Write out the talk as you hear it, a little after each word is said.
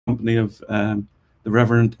company of the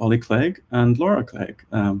Reverend Ollie Clegg and Laura Clegg.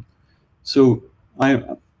 So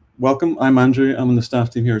welcome. I'm Andrew. I'm on the staff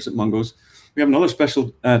team here at Mungos. We have another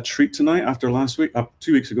special treat tonight after last week,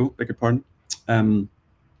 2 weeks ago, beg your pardon.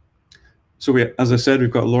 So as I said,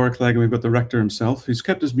 we've got Laura Clegg and we've got the rector himself, who's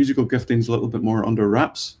kept his musical giftings a little bit more under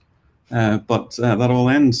wraps. But that all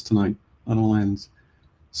ends tonight. That all ends.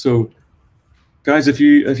 So, guys, if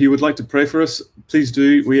you would like to pray for us, please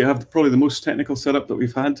do. We have probably the most technical setup that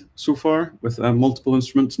we've had so far, with multiple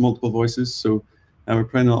instruments, multiple voices. So we're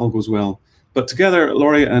praying that all goes well. But together,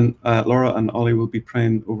 Laura and Ollie will be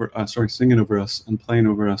praying over, singing over us and playing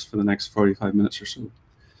over us for the next 45 minutes or so.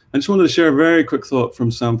 I just wanted to share a very quick thought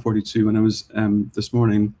from Psalm 42. When I was this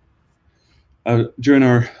morning, during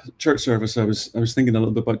our church service, I was thinking a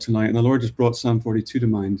little bit about tonight, and the Lord just brought Psalm 42 to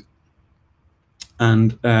mind.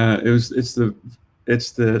 And it's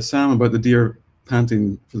the psalm about the deer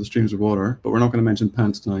panting for the streams of water, but we're not going to mention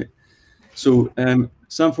pants tonight. So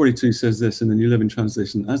Psalm 42 says this in the New Living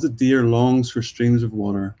Translation: "As the deer longs for streams of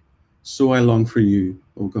water, so I long for you,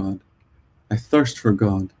 O God. I thirst for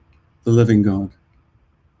God, the living God.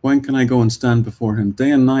 When can I go and stand before him?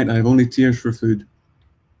 Day and night I have only tears for food,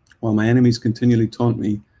 while my enemies continually taunt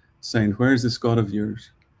me, saying, 'Where is this God of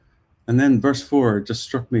yours?'" And then verse 4 just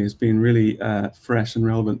struck me as being really fresh and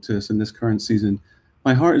relevant to us in this current season.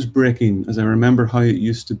 "My heart is breaking as I remember how it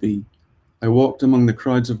used to be. I walked among the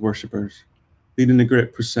crowds of worshippers, leading a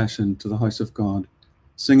great procession to the house of God,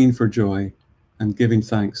 singing for joy and giving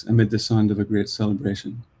thanks amid the sound of a great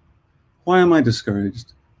celebration. Why am I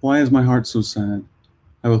discouraged? Why is my heart so sad?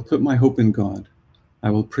 I will put my hope in God. I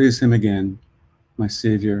will praise him again, my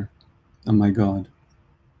Savior and my God."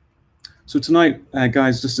 So tonight,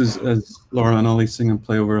 guys, just as Laura and Ollie sing and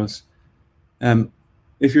play over us,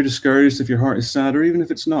 if you're discouraged, if your heart is sad, or even if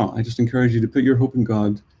it's not, I just encourage you to put your hope in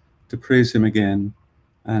God, to praise him again,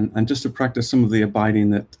 and just to practice some of the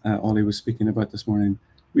abiding that Ollie was speaking about this morning.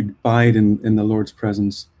 We abide in the Lord's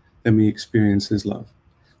presence, then we experience his love.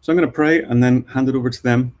 So I'm going to pray and then hand it over to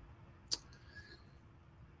them.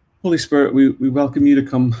 Holy Spirit, we welcome you to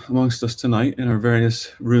come amongst us tonight in our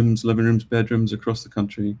various rooms, living rooms, bedrooms across the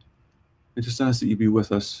country. I just ask that you be with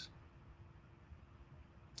us.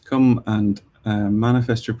 Come and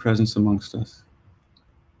manifest your presence amongst us.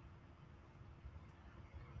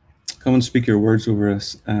 Come and speak your words over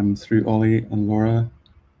us through Ollie and Laura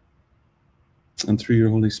and through your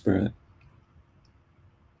Holy Spirit.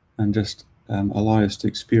 And just allow us to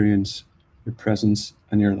experience your presence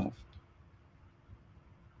and your love.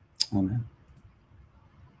 Amen.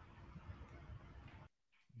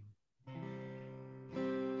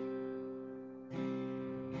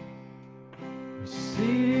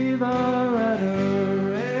 Receive our adoration,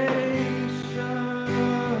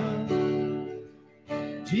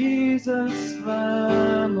 Jesus,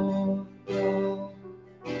 Lamb of God.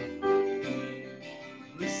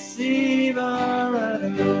 Receive our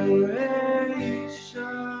adoration,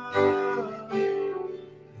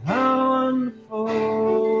 how wonderful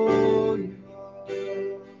you are.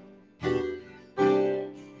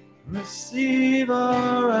 Receive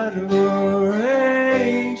our adoration,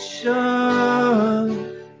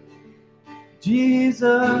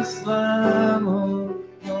 Jesus, Lamb of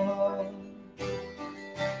God.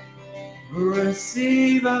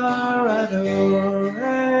 Receive our adoration,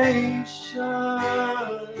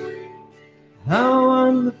 how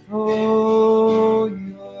wonderful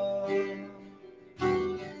you are.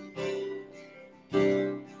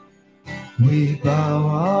 We bow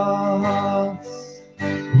our hearts,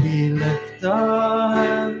 we lift our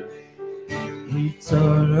hands, we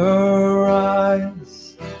turn our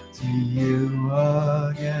eyes to you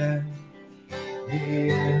again.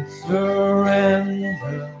 We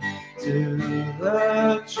surrender to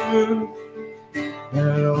the truth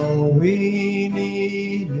that all we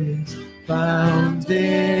need is found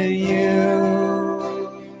in you.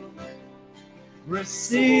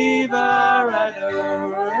 Receive our adoration,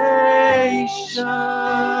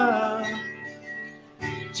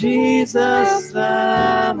 Jesus,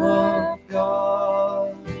 Lamb of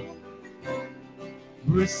God.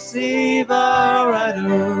 Receive our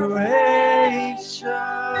adoration,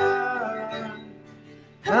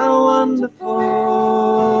 how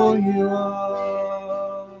wonderful you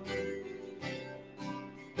are.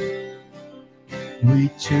 We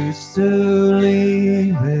choose to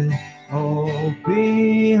leave it all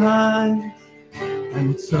behind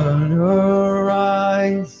and turn our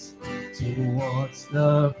eyes towards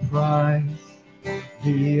the prize,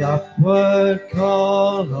 the upward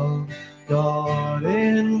call of God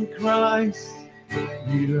in Christ.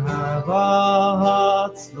 You have our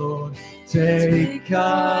hearts, Lord, take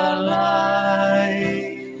our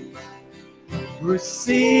life.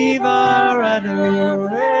 Receive our adoration.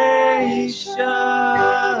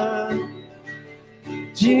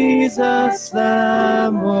 Jesus,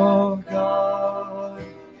 Lamb of God.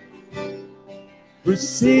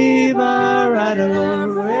 Receive our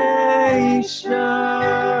adoration.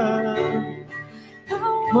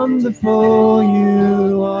 Wonderful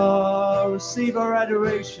you are. Receive our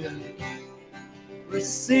adoration.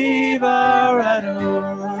 Receive our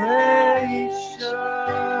adoration.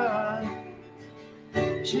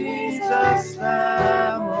 Jesus,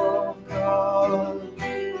 Lamb of God.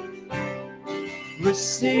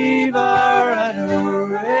 Receive our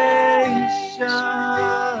adoration.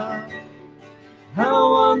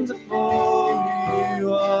 How wonderful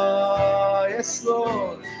you are. Yes,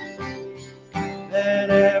 Lord. Let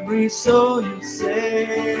every soul you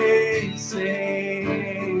save,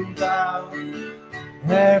 sing loud.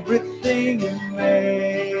 Everything you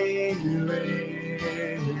made,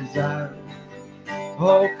 raise out.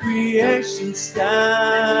 All creation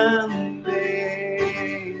standing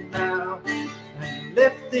now and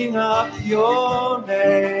lifting up your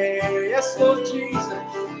name. Yes, Lord Jesus.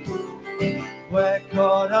 We're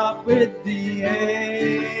caught up with the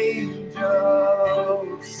angels'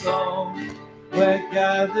 song. We're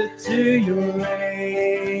gathered to your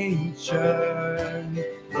ancient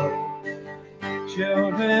throne.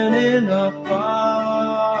 Children in our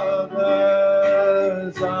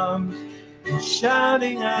Father's arms,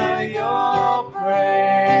 shouting out your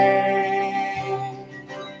praise.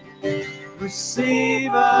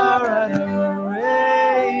 Receive our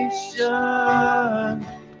adoration.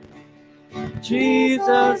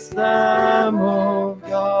 Jesus, Lamb of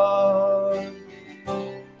God.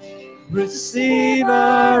 Receive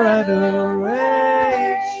our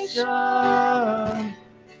adoration.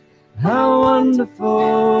 How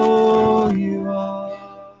wonderful you are.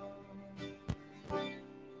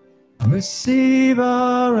 Receive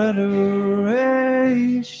our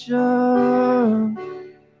adoration.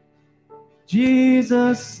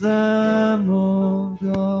 Jesus, Lamb of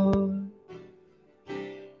God.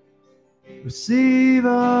 Receive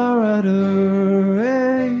our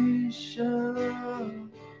adoration.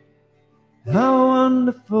 How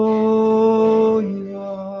wonderful you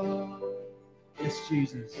are. Yes,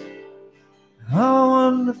 Jesus. How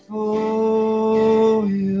wonderful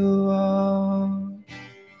you are.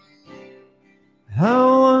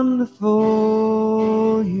 How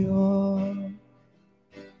wonderful you are.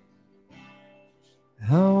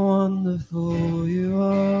 How wonderful you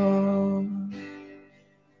are.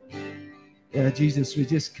 Yeah, Jesus, we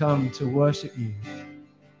just come to worship you,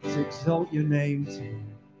 to exalt your name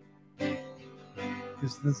tonight,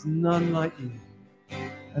 because there's none like you.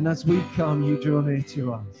 And as we come, you draw near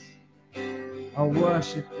to us. Our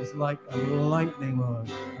worship is like a lightning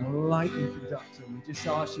rod, a lightning conductor. We just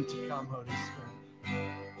ask you to come, Holy Spirit.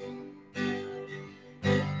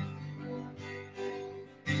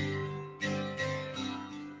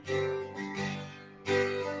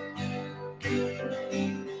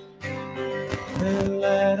 And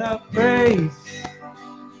let our praise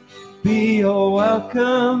be your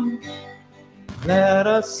welcome. Let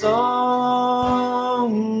our song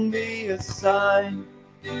be a sign.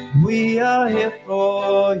 We are here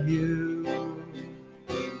for you.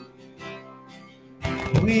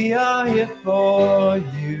 We are here for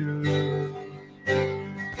you.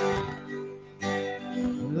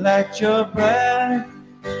 Let your breath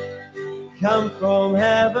come from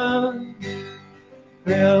heaven.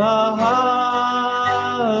 Fill our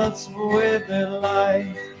hearts with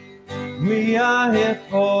delight. We are here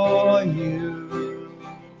for you.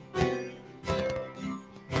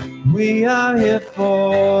 We are here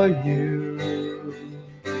for you.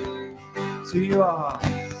 To your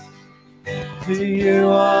hearts. To you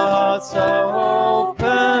our hearts are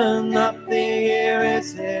open. Nothing here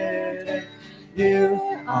is hidden. You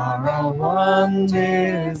are our one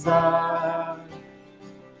desire.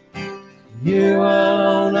 You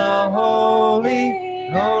alone are holy.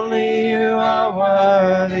 Only you are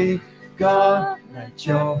worthy. God, let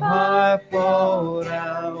your heart fall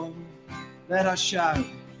down. Let us shout.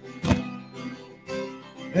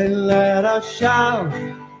 And let us shout.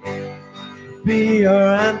 Be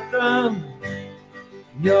your anthem.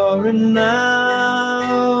 Your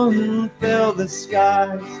renown. Fill the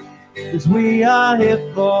skies. 'Cause we are here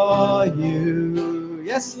for you.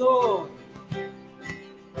 Yes, Lord.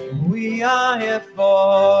 We are here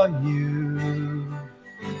for you.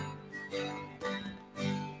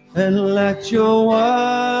 And let your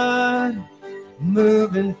word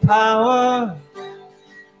move in power.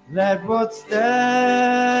 Let what's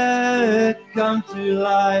dead come to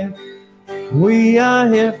life. We are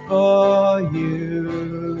here for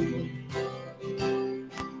you.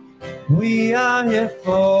 We are here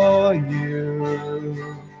for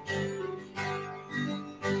you.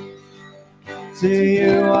 To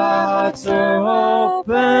you our hearts are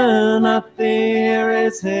open, our fear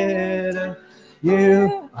is hidden.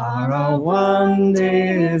 You are our one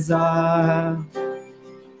desire.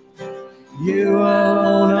 You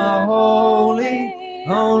alone are holy,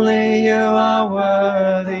 only you are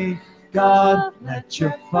worthy. God, let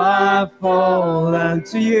your fire fall, and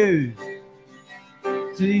to you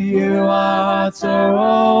our hearts are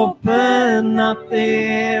open, our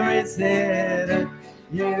fear is hidden.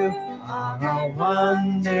 You are our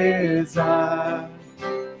one desire.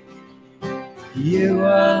 You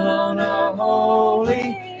alone are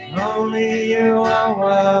holy, only you are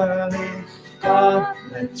worthy. God,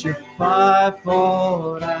 let your fire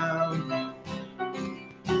fall down.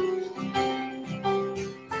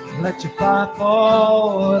 Let your fire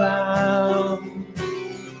fall down.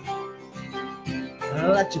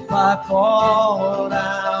 Let your fire fall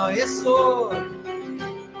down. Yes, Lord.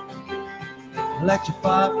 Let your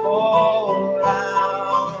fire fall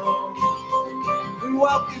down. We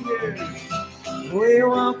welcome you. We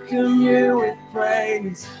welcome you with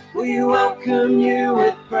praise. We welcome you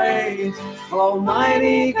with praise.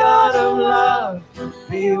 Almighty God of love,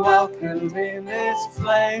 be welcomed in this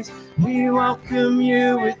place. We welcome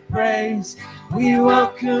you with praise. We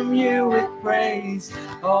welcome you with praise.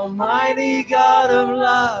 Almighty God of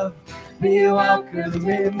love, be welcomed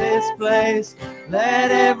in this place.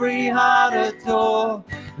 Let every heart adore.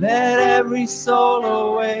 Let every soul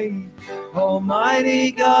awake.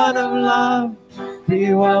 Almighty God of love,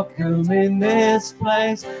 be welcome in this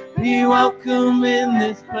place. Be welcome in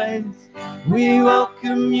this place. We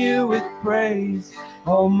welcome you with praise.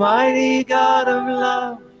 Almighty God of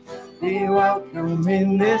love, be welcome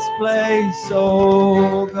in this place,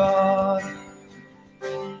 oh God.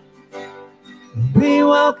 Be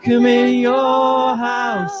welcome in your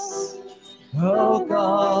house, oh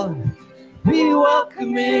God. Be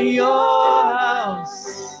welcome in your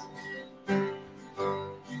house.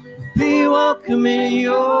 Be welcome in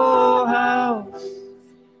your house,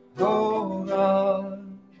 oh God.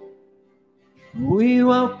 We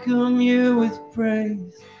welcome you with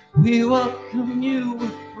praise. We welcome you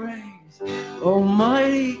with praise.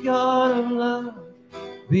 Almighty God of love,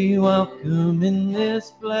 be welcome in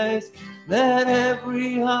this place. Let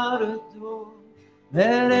every heart adore.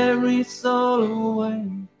 Let every soul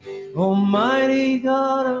awake. Almighty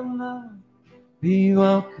God of love, be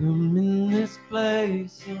welcome in this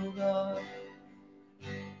place, oh God.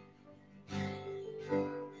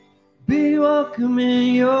 Be welcome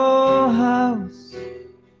in your house,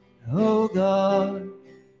 oh God.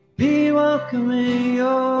 Be welcome in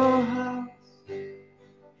your house.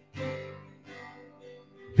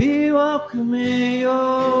 Be welcome in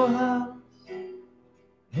your house,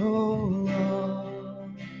 oh Lord.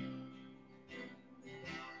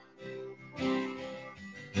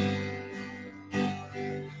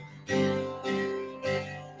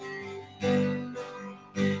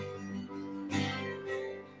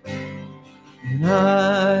 And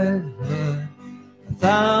I've heard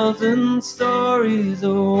 1,000 stories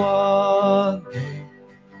of what they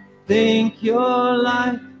think you're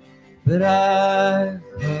like, but I've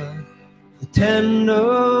heard the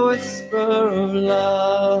tender whisper of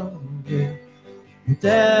love. Yeah. You're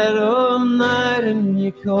dead of night and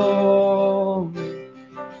you call me,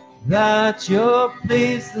 that you're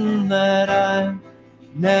pleased and that I'm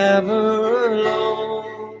never alone.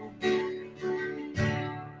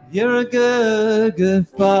 You're a good, good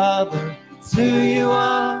Father. It's who you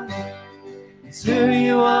are. It's who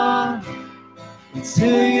you are. It's who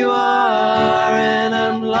you are, and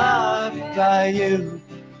I'm loved by you.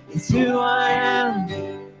 It's who I am.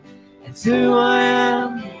 It's who I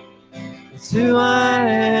am. It's who I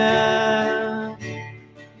am.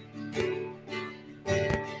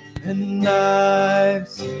 And I've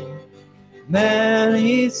seen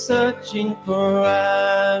many searching for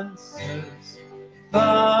answers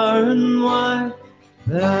far and wide,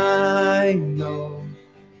 but I know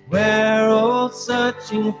we're all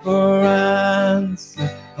searching for answers.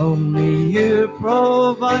 Only you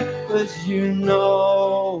provide, 'cause you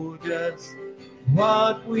know just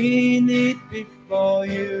what we need before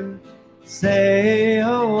you say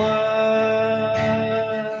a word.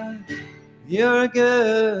 You're a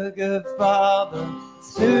good, good Father.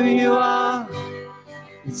 It's who you are.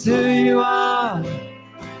 It's who you are.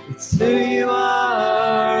 It's who you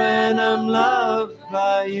are, and I'm loved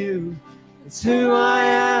by you. It's who I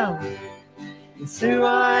am. It's who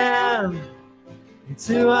I am. It's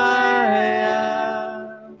who I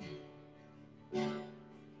am.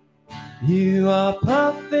 You are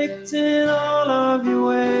perfect in all of your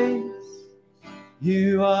ways.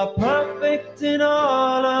 You are perfect in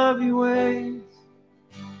all of your ways.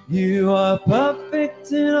 You are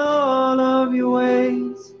perfect in all of your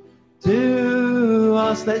ways to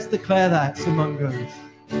us. Let's declare that, some Mungos.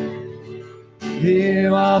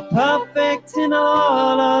 You are perfect in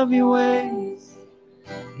all of your ways.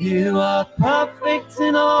 You are perfect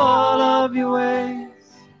in all of your ways.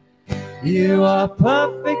 You are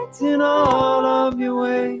perfect in all of your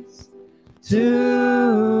ways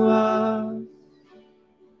to us.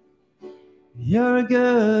 You're a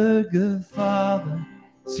good, good Father.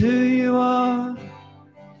 It's who you are.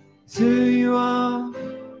 It's who you are.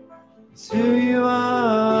 It's who you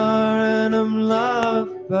are. And I'm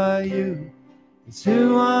loved by you. It's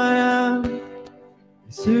who I am.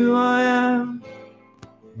 It's who I am.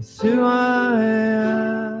 It's who I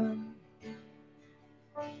am.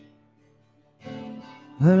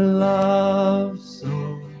 A love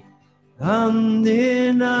so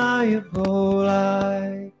undeniable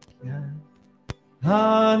I can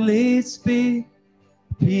hardly speak.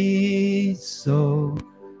 Peace so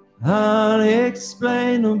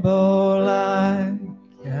unexplainable I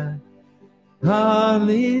can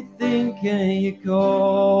hardly think, and you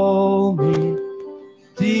call me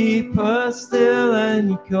deeper still,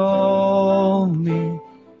 and you call me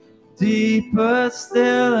deeper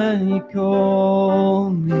still, and you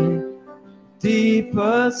call me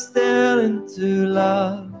deeper still into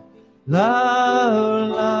love,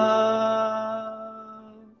 love, love.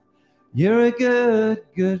 You're a good,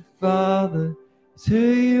 good Father. It's who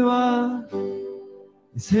you are.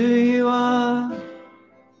 It's who you are.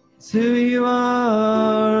 It's who you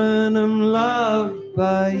are, and I'm loved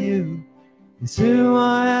by you. It's who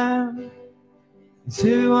I am. It's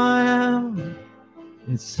who I am.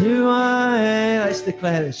 It's who I am. Let's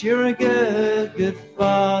declare this. You're a good, good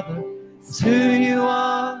Father. It's who you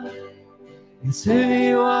are. It's who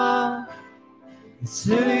you are. It's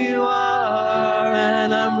who you are,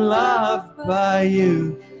 and I'm loved by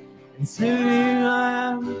you. It's who you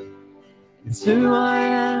am. It's who I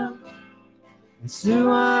am. It's who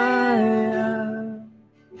I am.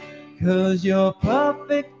 'Cause you're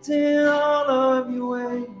perfect in all of your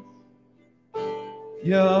ways.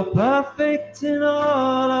 You're perfect in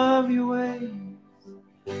all of your ways.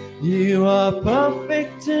 You are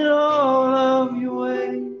perfect in all of your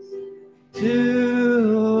ways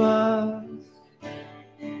to us.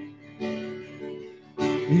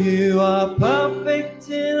 You are perfect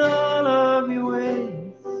in all of your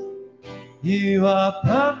ways. You are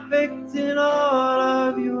perfect in all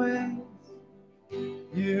of your ways.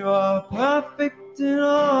 You are perfect in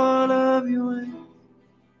all of your ways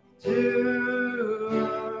to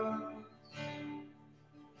us.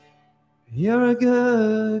 You're a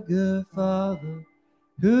good, good Father.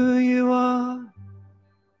 Who you are,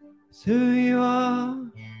 it's who you are,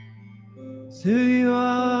 it's who you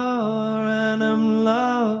are, and I'm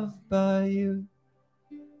loved by you.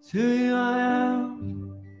 It's who I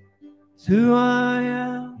am, it's who I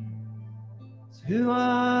am, it's who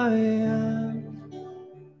I am.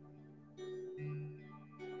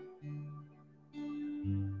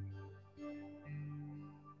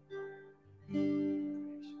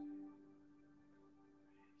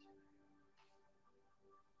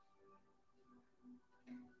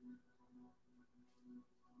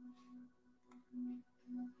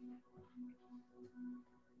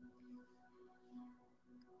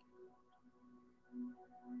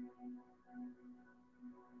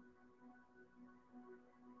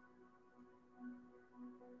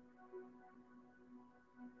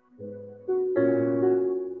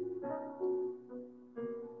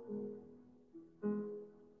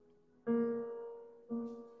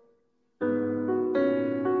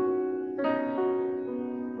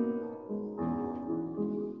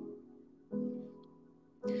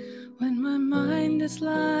 When my mind is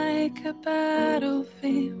like a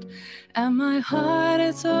battlefield and my heart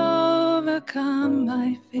is overcome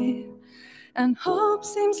by fear, and hope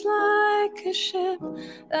seems like a ship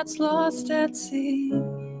that's lost at sea.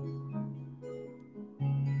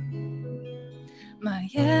 My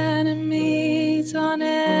enemies on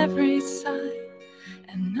every side,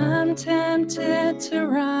 and I'm tempted to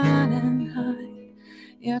run and hide.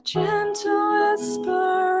 Your gentle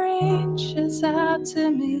whisper reaches out to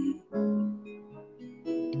me.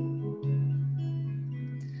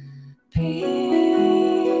 Peace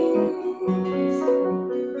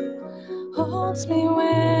holds me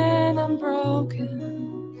when I'm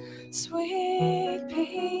broken. Sweet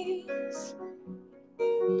peace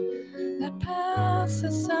that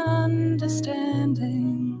passes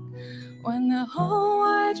understanding. When the whole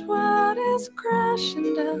wide world is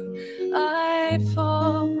crashing down, I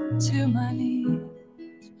fall to my knees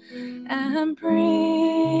and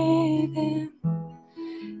breathe in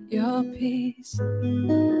your peace.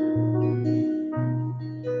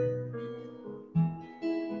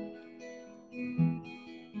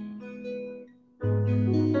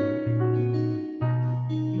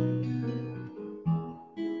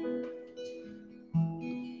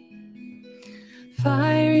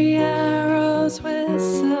 Fiery arrows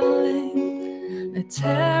whistling, the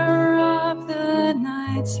terror of the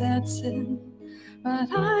night sets in, but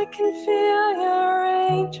I can feel your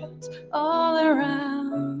angels all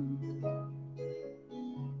around.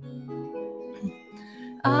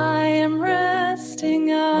 I am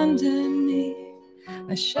resting underneath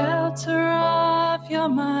the shelter of your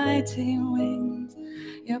mighty wings.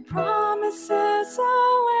 Your promises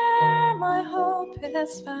are where my hope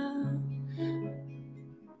is found.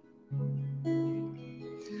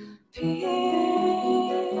 Peace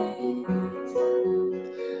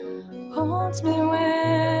holds me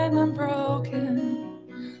when I'm broken,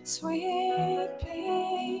 sweet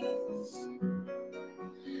peace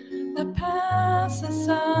that passes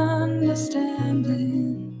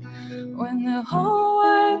understanding. When the whole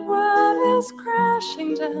wide world is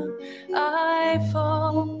crashing down, I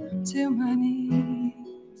fall to my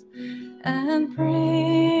knees and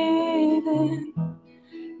breathe in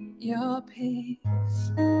your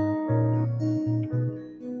peace.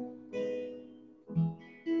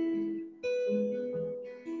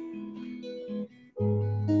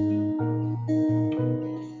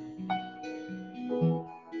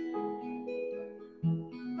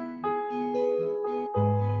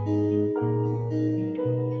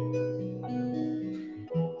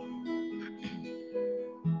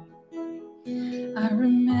 I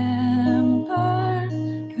remember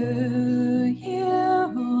who you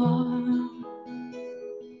are.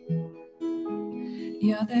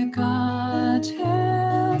 You're the God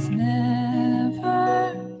who's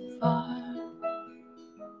never far.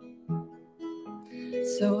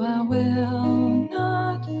 So I will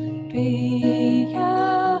not be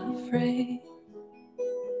afraid.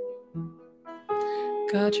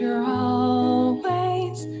 God, you're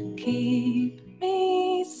always keep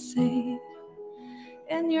me safe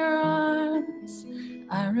in your arms.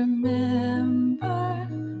 I remember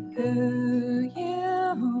who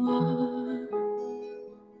you are.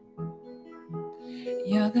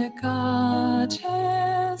 You're the God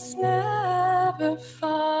who's never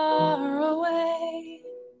far away.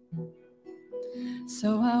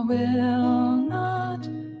 So I will not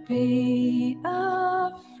be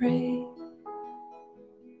afraid.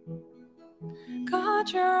 God,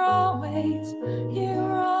 you always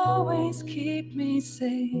keep me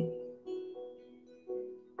safe.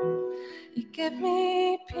 You give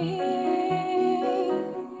me peace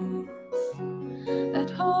that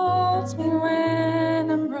holds me when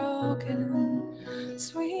I'm broken,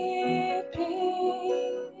 sweet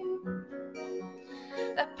peace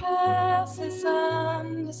that passes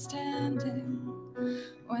understanding.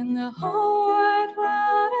 When the whole wide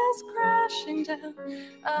world is crashing down,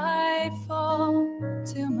 I fall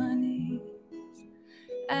to my knees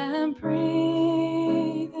and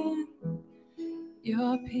breathe in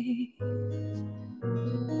your peace.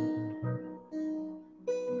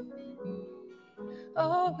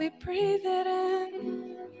 Oh, we breathe it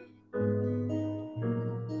in.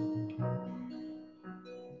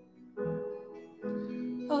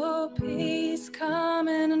 Oh, peace, come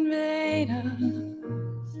and invade us.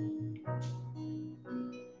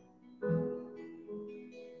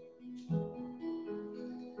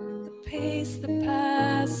 The peace that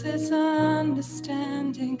passes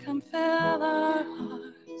understanding, come fill our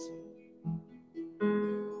hearts.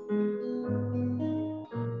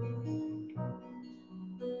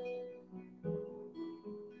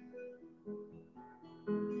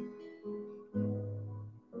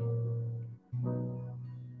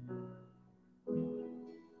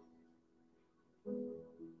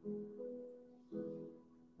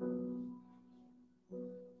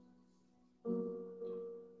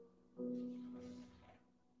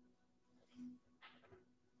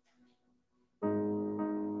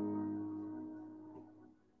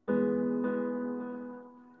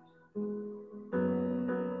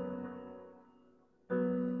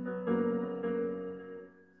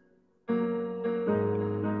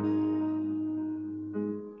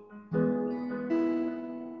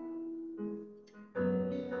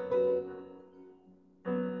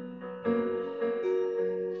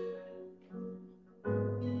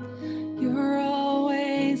 You're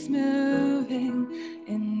always moving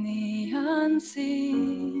in the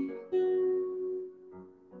unseen.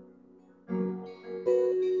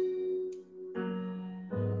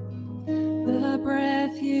 The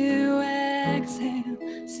breath you exhale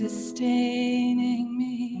sustains sustaining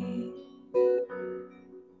me.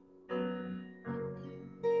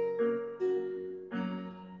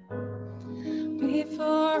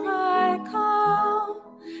 Before I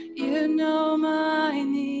call, you know my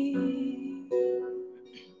need.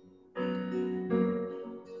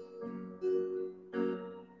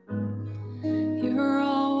 You're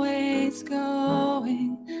always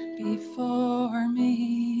going before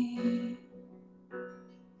me.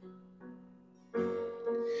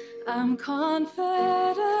 I'm confident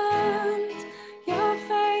your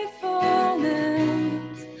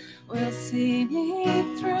faithfulness will see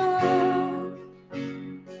me through.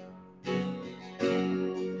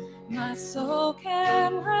 My soul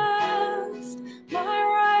can rest, my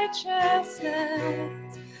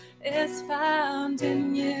righteousness is found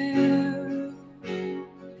in you.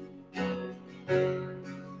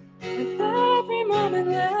 With every moment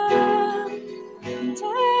left and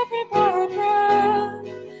every borrowed breath,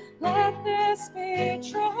 let this be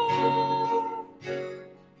true,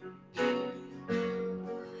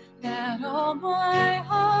 that all my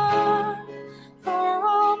heart, for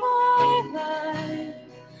all my life,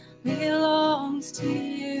 belongs to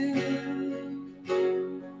you.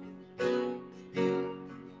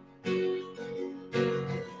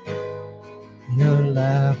 Your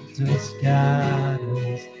laughter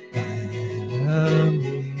scatters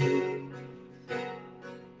enemies.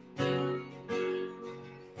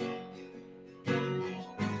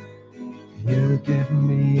 You give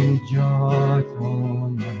me joy for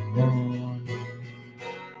my morning.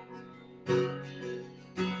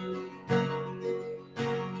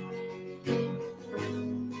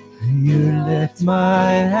 You lift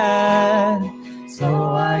my head so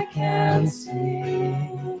I can see.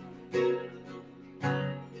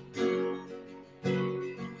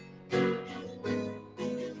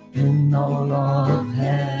 In all of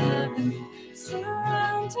heaven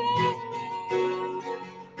Surrounding me,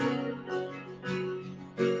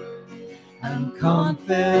 I'm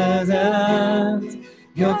confident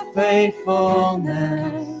your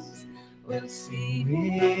faithfulness will see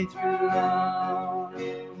me through.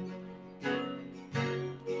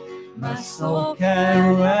 My soul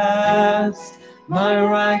can rest, my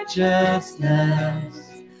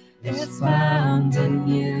righteousness is found in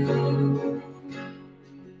you.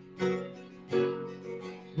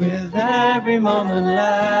 With every moment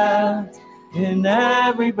left, in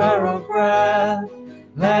every borrowed breath,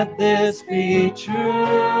 let this be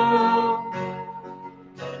true.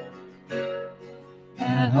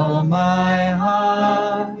 And all my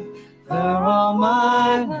heart, for all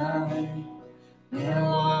my life,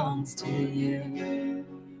 belongs to you.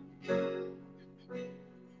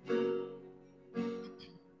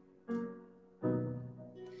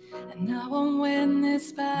 And I won't win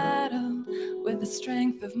this battle with the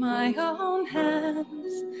strength of my own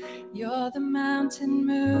hands. You're the mountain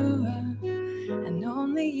mover, and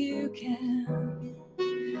only you can.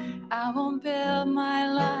 I won't build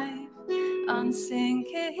my life on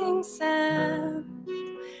sinking sand.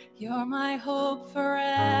 You're my hope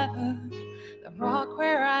forever, the rock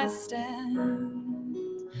where I stand.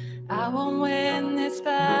 I won't win this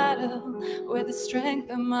battle with the strength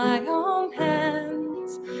of my own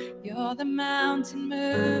hands. You're the mountain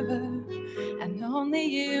mover, and only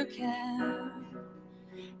you can.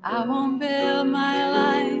 I won't build my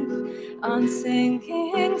life on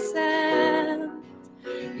sinking sand.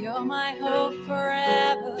 You're my hope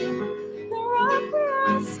forever, the rock where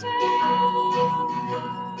I stand.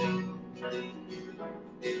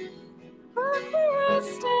 Rock where I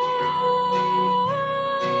stand.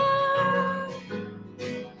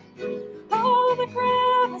 Oh, the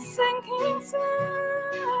ground is sinking sand.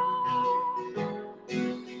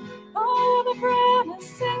 Oh, the ground is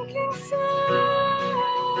sinking sand.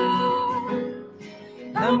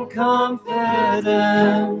 I'm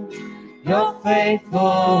confident your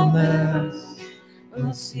faithfulness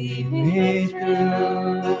will see me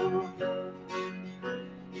through.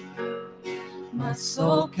 My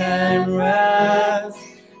soul can rest,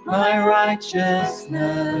 my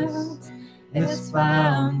righteousness is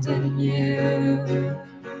found in you.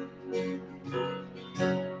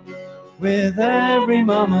 With every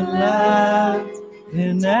moment left,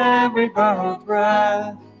 in every borrowed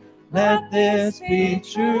breath, let this be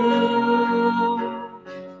true.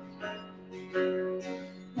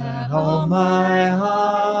 That all my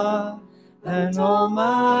heart and all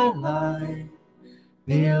my life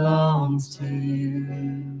belongs to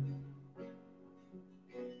you.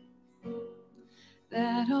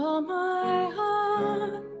 That all my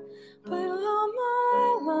heart, but all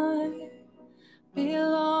my life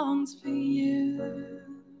belongs for you.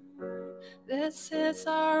 That This is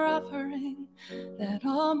our offering, that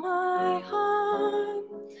all my heart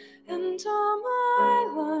and all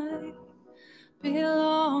my life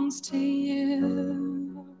belongs to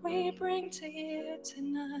you. We bring to you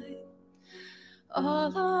tonight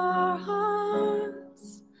all our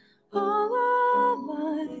hearts, all our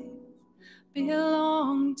life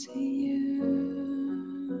belong to you.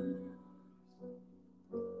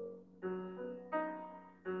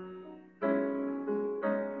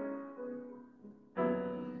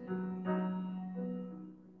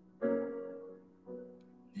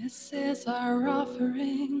 This is our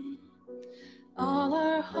offering, all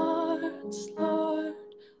our hearts, Lord,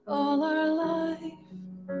 all our life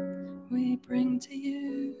we bring to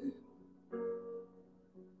you.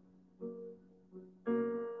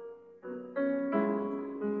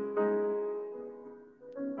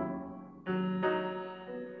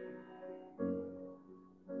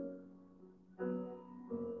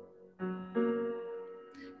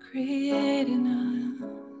 Create in us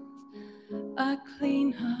a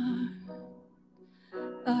clean heart,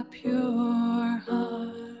 a pure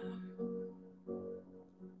heart.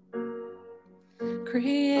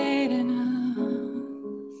 Create in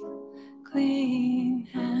us clean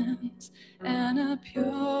hands and a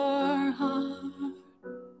pure heart.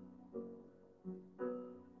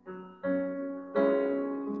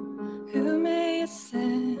 Who may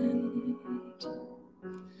ascend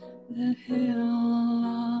the hill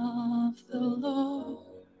of the Lord?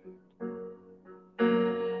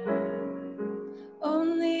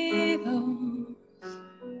 Only those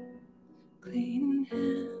clean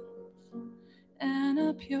hands and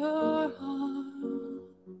a pure heart.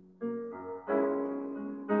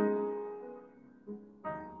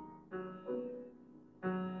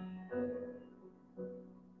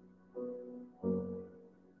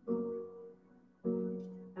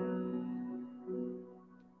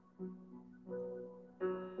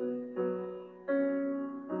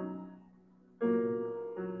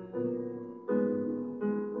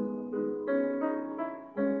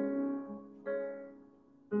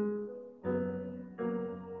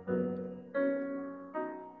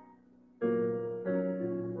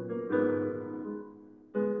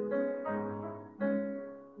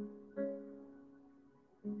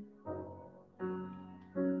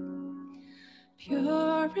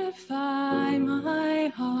 Purify my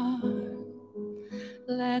heart,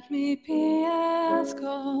 let me be as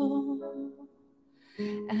gold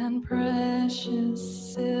and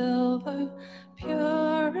precious silver.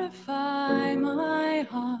 Purify my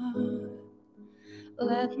heart,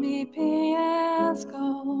 let me be as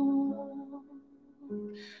gold,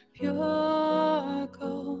 pure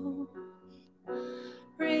gold,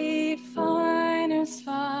 refiner's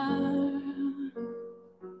fire.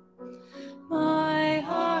 My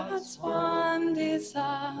heart's one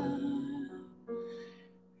desire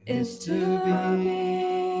is to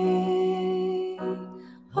be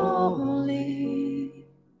holy,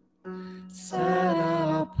 set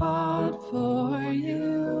apart for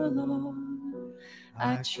you, Lord.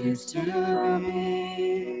 I choose to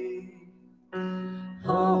be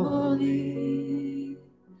holy,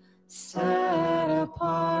 set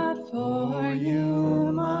apart for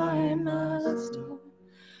you, my Master.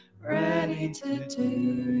 Ready to do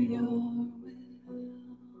your will.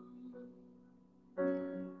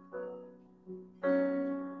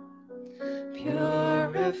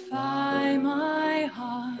 Purify my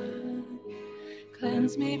heart,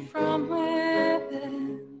 cleanse me from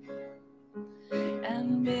within,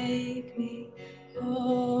 and make me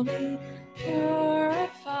holy.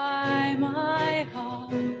 Purify my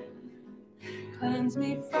heart, cleanse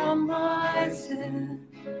me from my sin.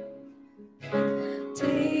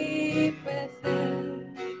 Deep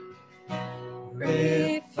within,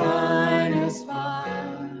 refiner's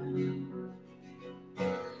fire.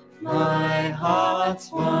 My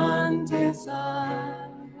heart's one desire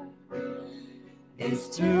is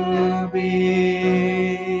to be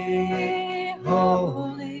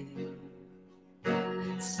holy,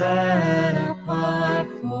 set apart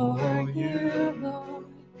for you, Lord.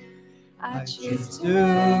 I choose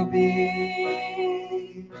to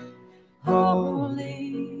be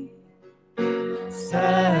holy,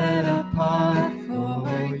 set apart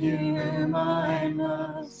for you, my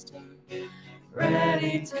Master,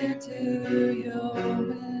 ready to do your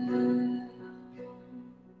will,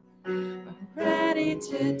 ready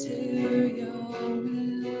to do your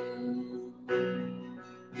will,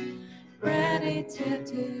 ready to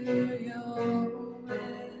do your will.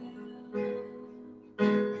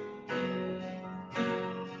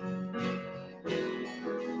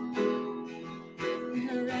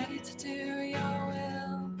 We're ready to do your will.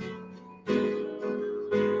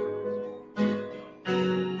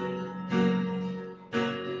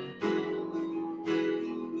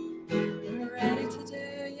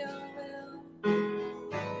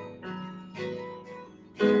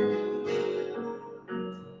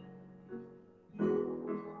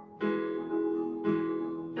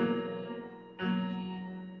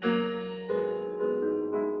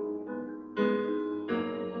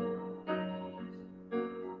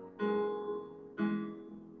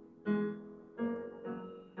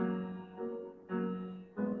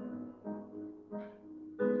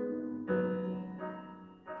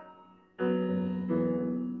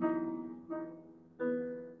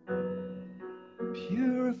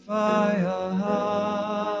 Purify our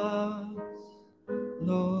hearts,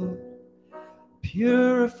 Lord.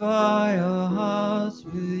 Purify our hearts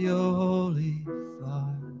with your holy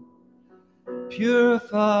fire.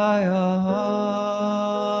 Purify our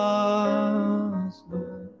hearts,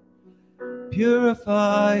 Lord.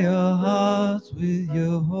 Purify our hearts with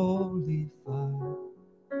your holy fire.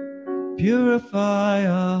 Purify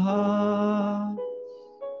our hearts,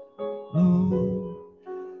 Lord.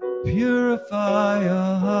 Purify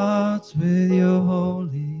our hearts with your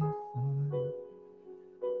holy fire.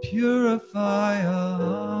 Purify our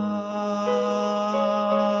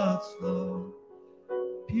hearts, Lord.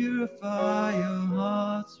 Purify your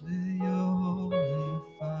hearts with your holy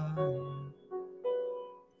fire.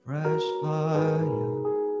 Fresh fire,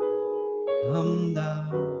 come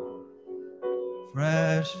down.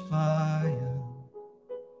 Fresh fire,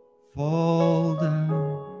 fall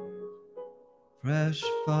down. Fresh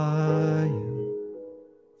fire,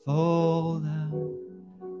 fall down.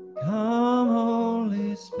 Come,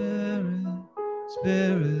 Holy Spirit,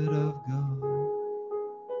 Spirit of God.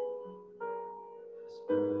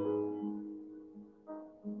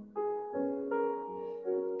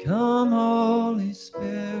 Come, Holy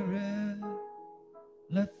Spirit,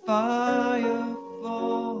 let fire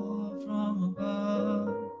fall from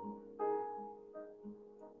above.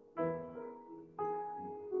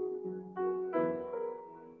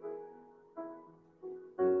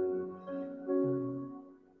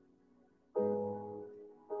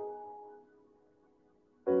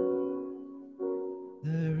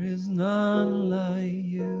 There is none like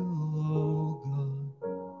you, O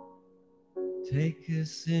God. Take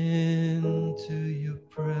us into your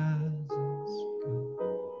presence, God.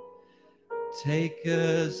 Take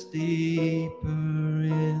us deeper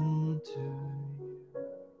into you.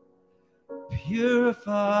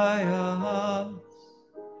 Purify our hearts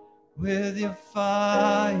with your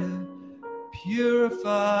fire.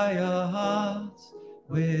 Purify our hearts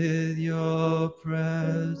with your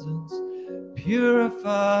presence.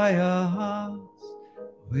 Purify our hearts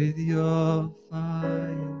with your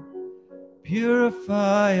fire.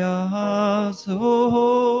 Purify our hearts, O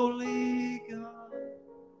holy God.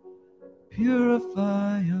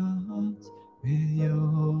 Purify our hearts with your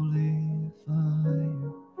holy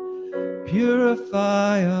fire.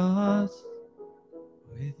 Purify our hearts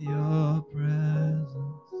with your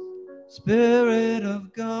presence. Spirit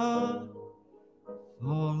of God,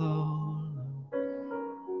 fall on us.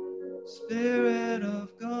 Spirit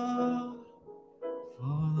of God,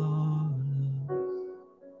 fall on us.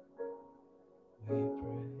 We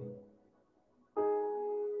pray.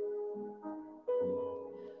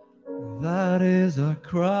 That is our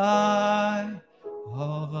cry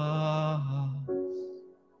of our hearts.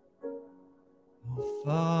 Oh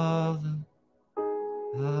Father,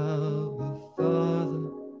 Abba Father,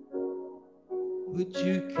 would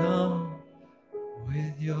you come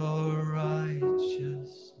with your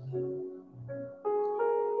righteous love?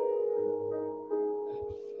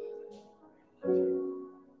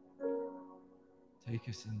 Take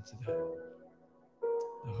us into that,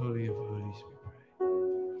 the Holy of Holies, we pray.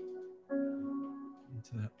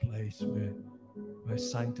 Into that place where we're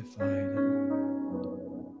sanctified and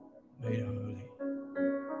made holy,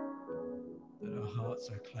 that our hearts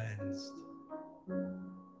are cleansed,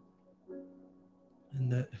 and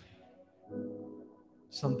that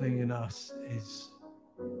something in us is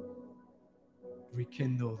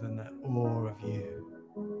rekindled, and that awe of you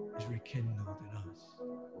is rekindled in us.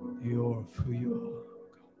 The awe of who you are,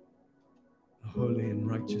 God, a holy and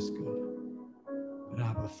righteous God. But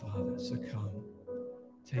Abba, Father, so come,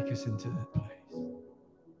 take us into that place.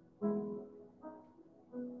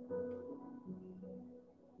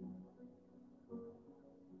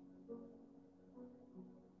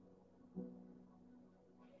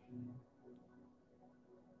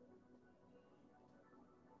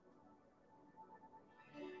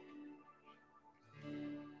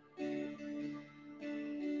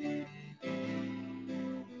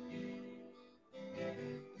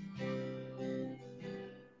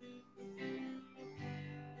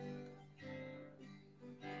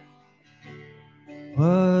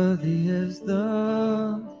 Worthy is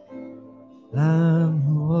the Lamb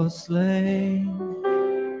who was slain.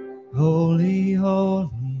 Holy,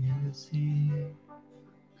 holy is he.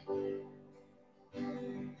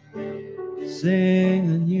 Sing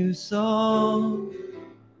a new song.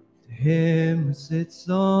 To him who sits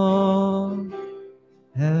on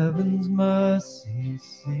heaven's mercy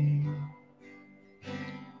seat.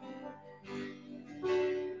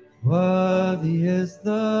 Worthy is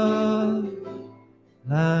the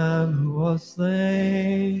Lamb who was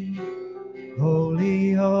slain.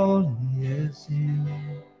 Holy, holy is he.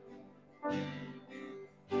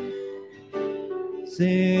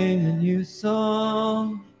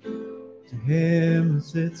 song. To him who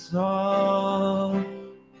sits on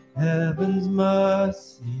heaven's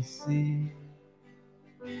mercy seat.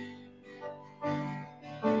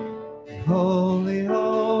 Holy,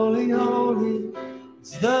 holy, holy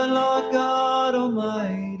is the Lord God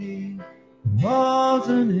Almighty, who was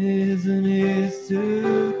and is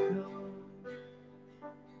to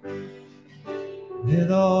come.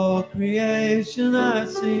 With all creation I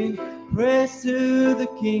sing praise to the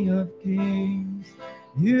King of Kings.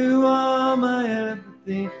 You are my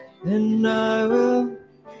everything, and I will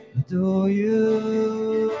adore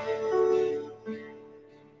you.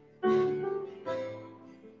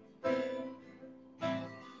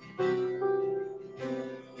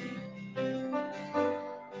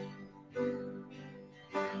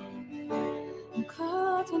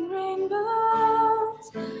 Caught in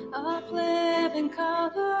rainbows of living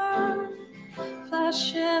color,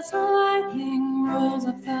 flashes of lightning, rolls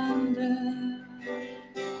of thunder.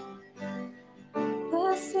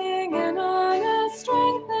 Blessing and honor,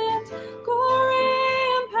 strength and glory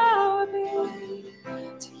and power be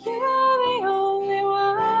to you, the only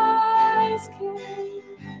wise King.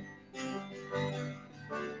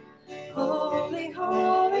 Holy,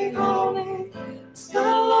 holy, holy is the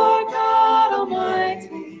Lord God Almighty,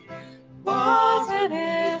 who was and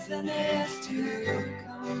is to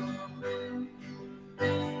come.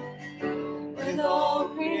 With all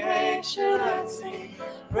creation I sing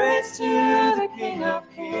praise to the King of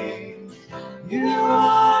Kings. You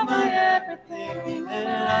are my everything, and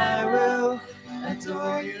I will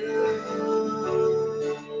adore you.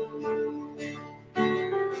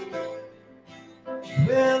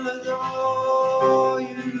 Will adore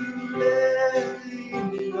you,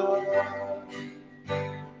 living God.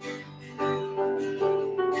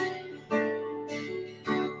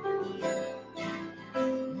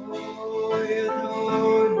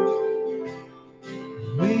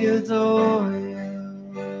 We adore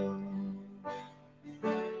you,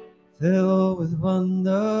 filled with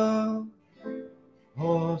wonder,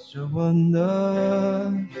 lost your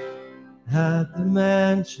wonder at the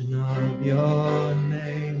mention of your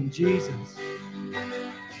name, Jesus.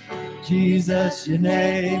 Jesus, your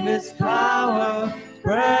name is power,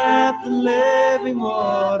 breath and living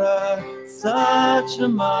water, such a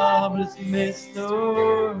marvelous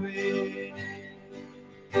mystery.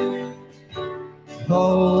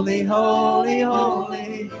 Holy, holy,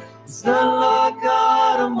 holy is the Lord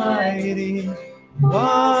God Almighty, who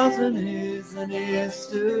was and is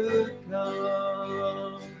to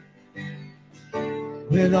come.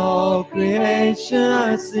 With all creation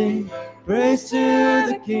I sing praise to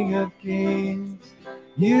the King of Kings.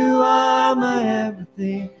 You are my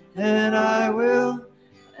everything, and I will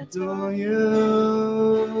adore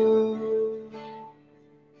you.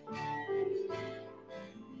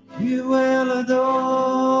 You will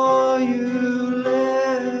adore you,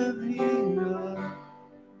 living God.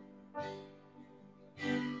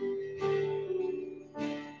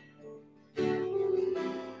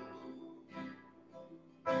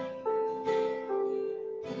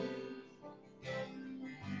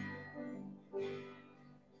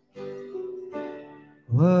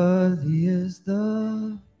 Worthy is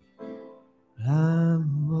the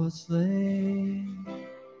Lamb who was slain.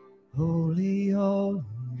 Holy, holy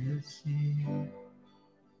is He.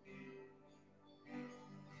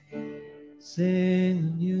 Sing a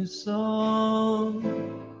new song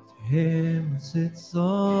to Him who sits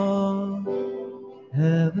on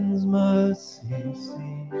heaven's mercy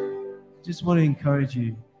seat. Just want to encourage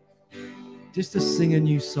you just to sing a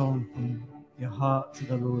new song from your heart to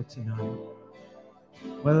the Lord tonight.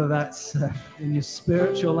 Whether that's in your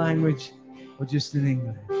spiritual language or just in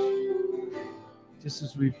English. Just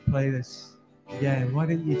as we play this again, why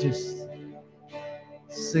don't you just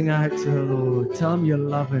sing out to the Lord. Tell Him you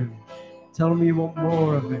love Him. Tell Him you want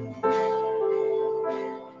more of Him.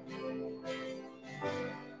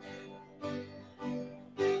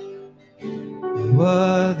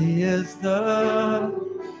 Worthy is the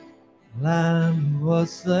Lamb who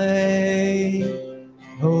was slain.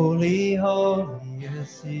 Holy, holy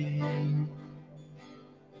is He.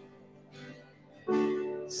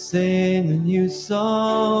 Sing a new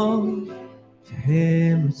song to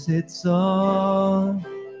Him who sits on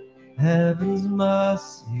heaven's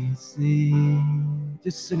mercy seat.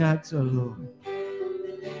 Just sing out to the Lord.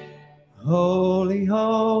 Holy,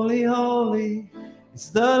 holy, holy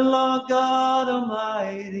is the Lord God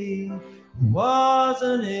Almighty, who was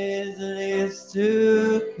and is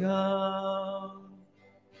to come.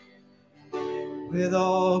 With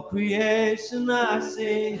all creation I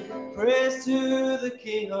sing praise to the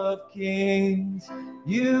King of Kings.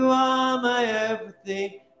 You are my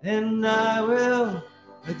everything, and I will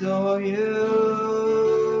adore you.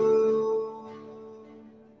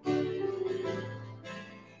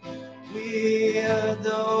 We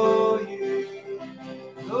adore you,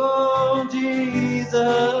 oh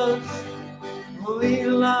Jesus. We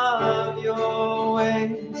love your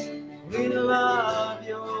ways, we love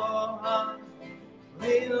your heart,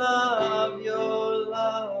 we love your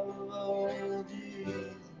love, oh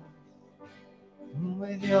Jesus.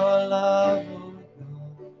 With your love, oh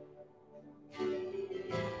God.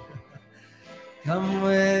 Come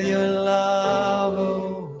with your love,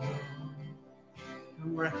 oh God.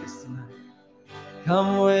 Come wreck us tonight.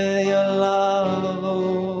 Come with your love,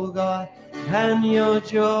 oh God, and your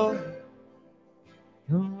joy.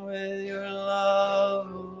 Come with your love,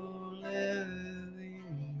 oh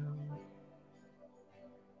living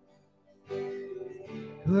God.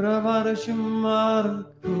 Kuravara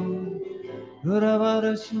Shumaraku,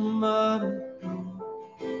 Kuravara Shumaraku,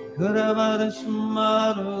 Kuravara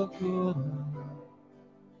Shumaraku.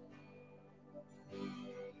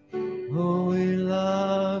 Oh, we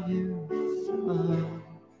love you, Father.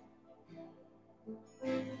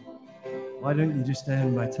 Why don't you just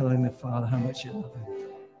end by telling the Father how much you love him?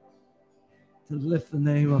 To lift the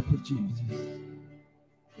name up of Jesus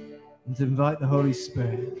and to invite the Holy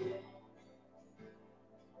Spirit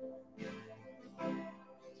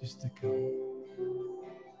just to come.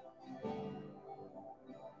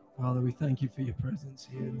 Father, we thank you for your presence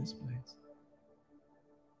here in this place.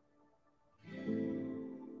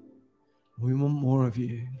 We want more of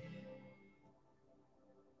you.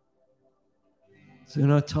 So in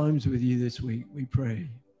our times with you this week, we pray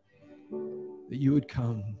that you would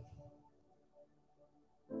come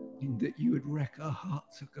and that you would wreck our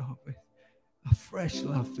hearts, oh God, with a fresh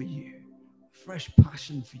love for you, a fresh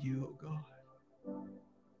passion for you, oh God.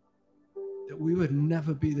 That we would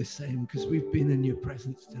never be the same because we've been in your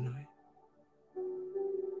presence tonight.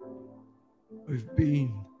 We've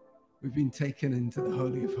been taken into the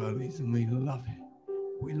Holy of Holies and we love it.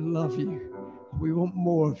 We love you. We want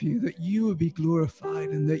more of you, that you would be glorified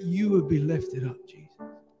and that you would be lifted up, Jesus.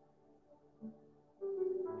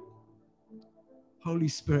 Holy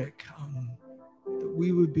Spirit, come, that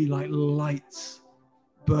we would be like lights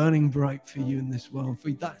burning bright for you in this world.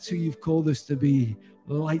 For that's who you've called us to be,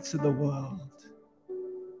 lights of the world.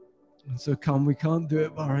 And so come, we can't do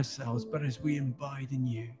it by ourselves, but as we abide in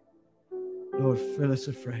you, Lord, fill us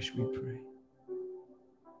afresh, we pray.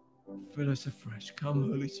 Fill us afresh. Come,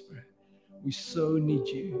 Holy Spirit. We so need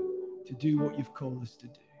you to do what you've called us to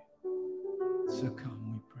do. So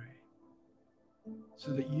come, we pray.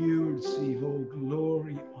 So that you receive all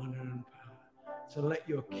glory, honor, and power. So let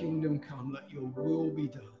your kingdom come. Let your will be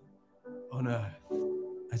done on earth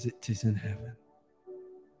as it is in heaven.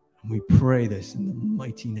 And we pray this in the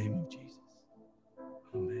mighty name of Jesus.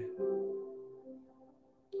 Amen.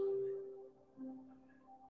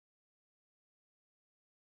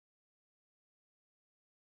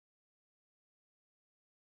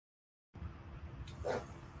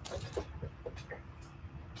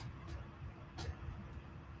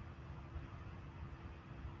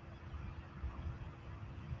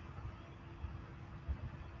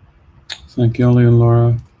 Thank you, Ollie and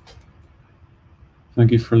Laura.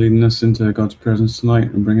 Thank you for leading us into God's presence tonight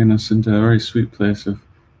and bringing us into a very sweet place of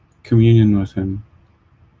communion with him.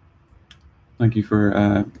 Thank you for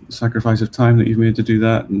the sacrifice of time that you've made to do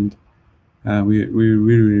that, and we really,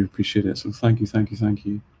 really appreciate it. So thank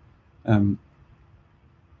you.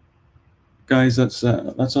 Guys, that's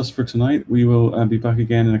us for tonight. We will be back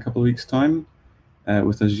again in a couple of weeks' time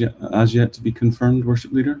with as yet to be confirmed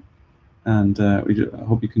worship leader, and I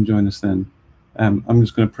hope you can join us then. I'm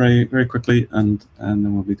just going to pray very quickly, and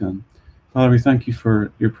then we'll be done. Father, we thank you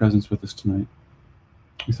for your presence with us tonight.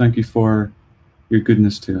 We thank you for your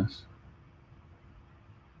goodness to us.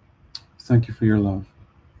 Thank you for your love.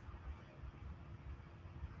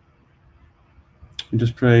 We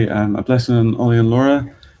just pray a blessing on Ollie and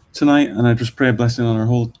Laura tonight, and I just pray a blessing on our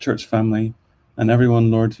whole church family and everyone,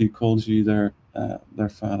 Lord, who calls you their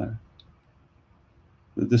Father.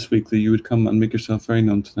 That this week that you would come and make yourself very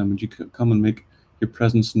known to them. Would you come and make your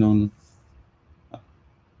presence known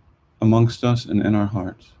amongst us and in our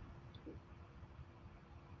hearts.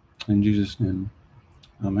 In Jesus' name,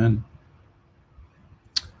 amen.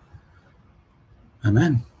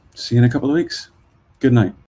 Amen. See you in a couple of weeks. Good night.